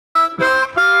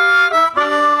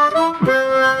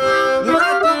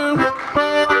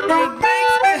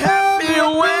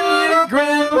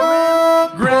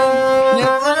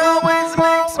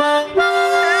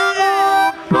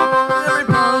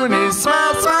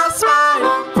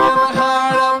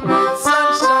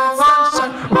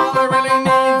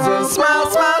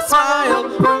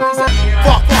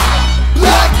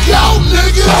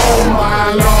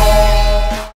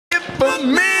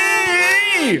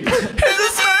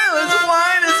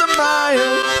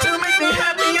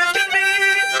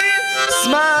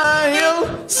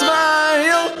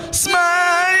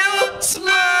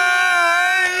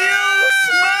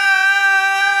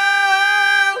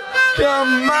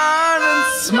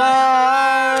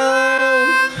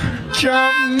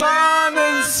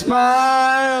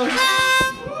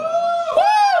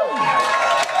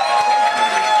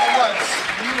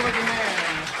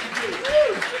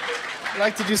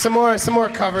like to do some more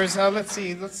covers. Let's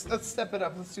see. Let's step it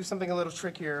up. Let's do something a little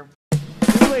trickier.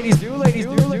 Ladies and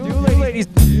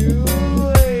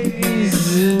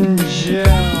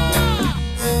gentlemen.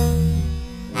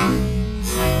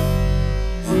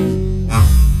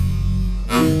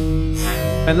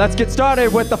 And let's get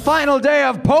started with the final day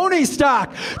of Pony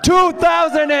Stock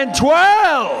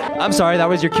 2012. I'm sorry, that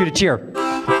was your cue to cheer.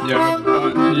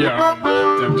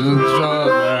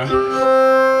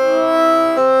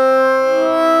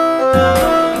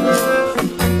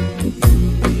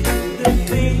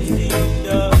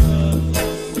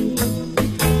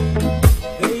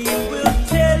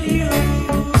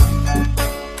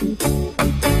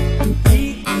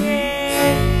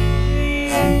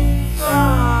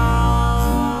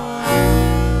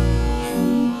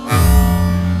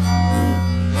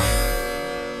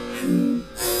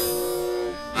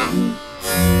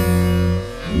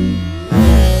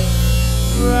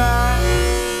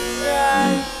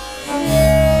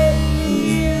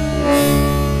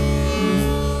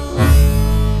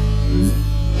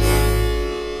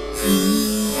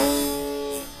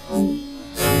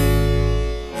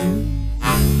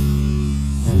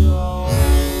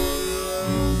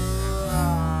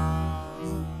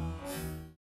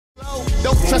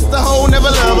 Don't trust the hoe, never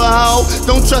love a hoe.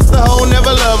 Don't trust the hoe,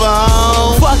 never love a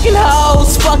hoe. Fucking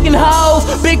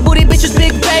hoes, big booty bitches,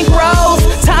 big bankrolls.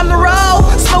 Time to roll,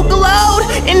 smoke a load,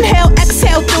 inhale,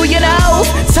 exhale through your nose.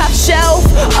 Top shelf,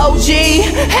 OG,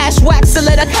 hash wax, a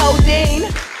little codeine.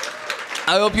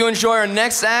 I hope you enjoy our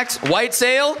next act, White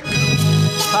Sale.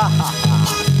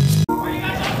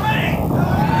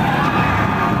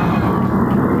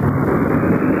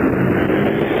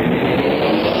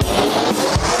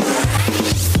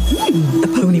 A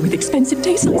pony with expensive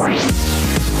taste.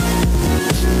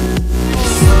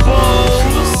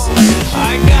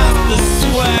 I got the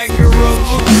swagger of a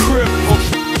cripple.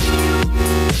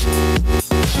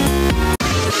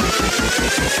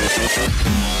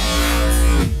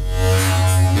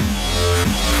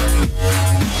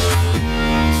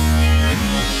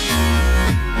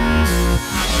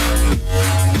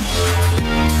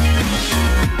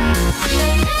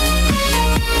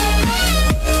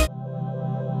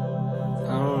 I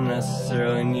don't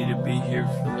necessarily need to be here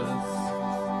for this.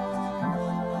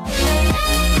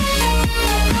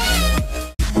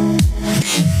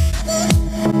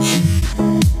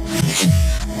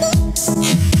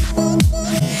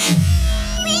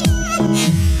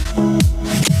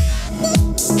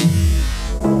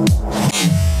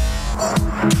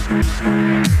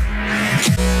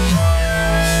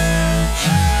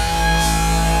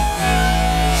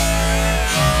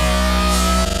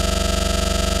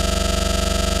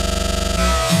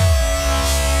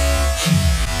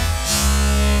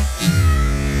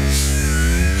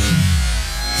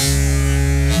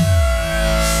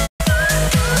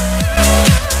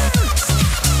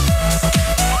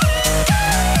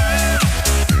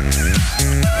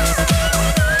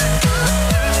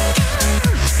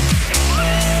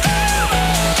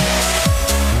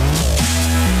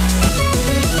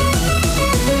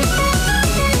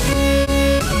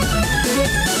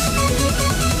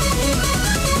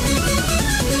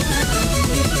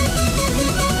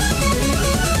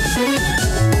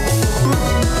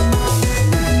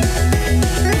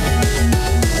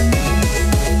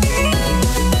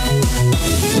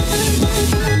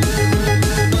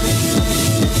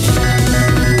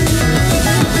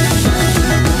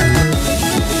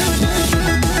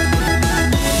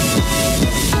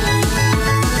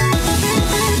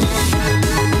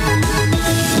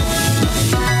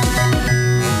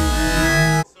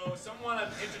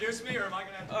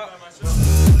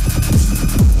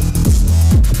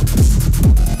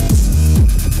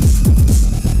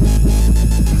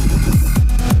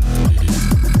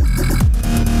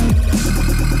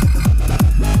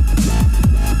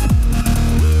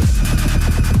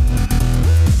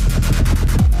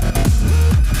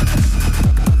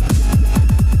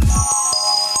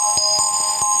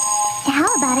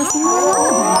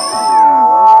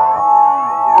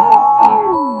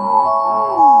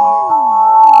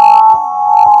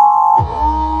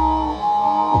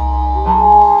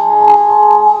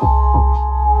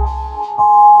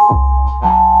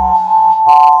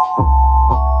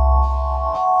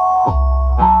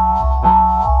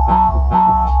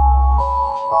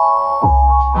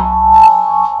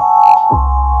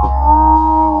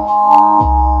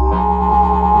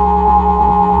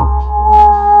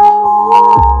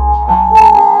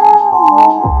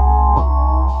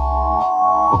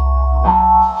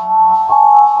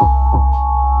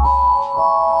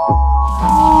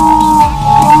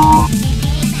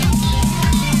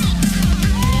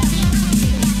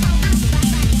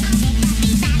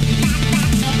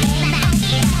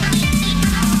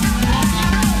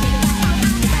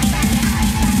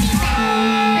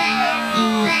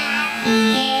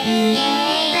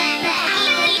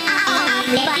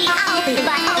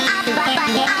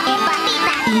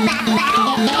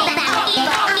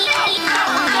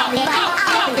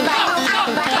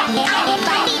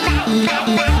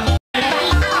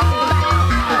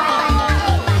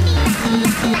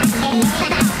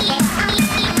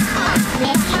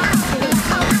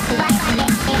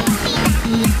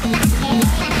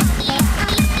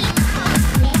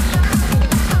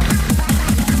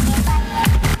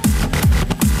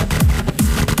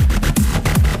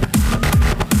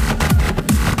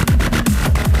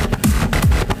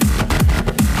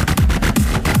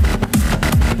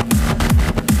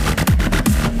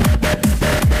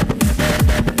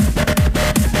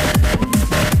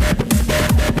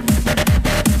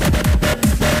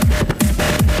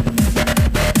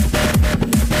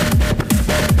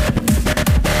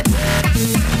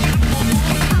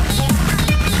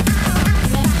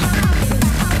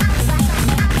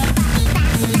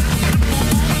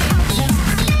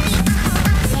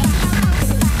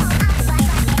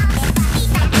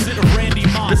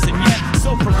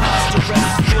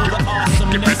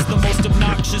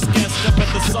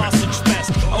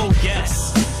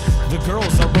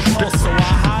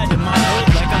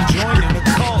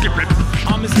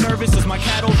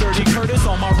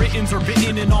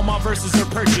 was her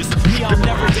purchase. Me, I'll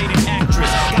never date an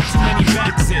actress. Got too many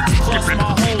backsits. Plus,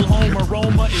 my whole home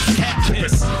aroma is cat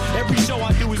piss. Every show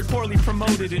I do is poorly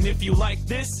promoted, and if you like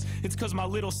this, it's cause my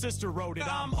little sister wrote it.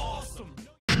 I'm awesome.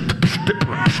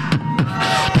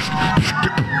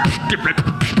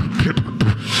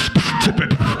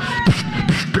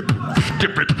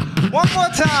 One more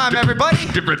time, everybody.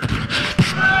 Dip it.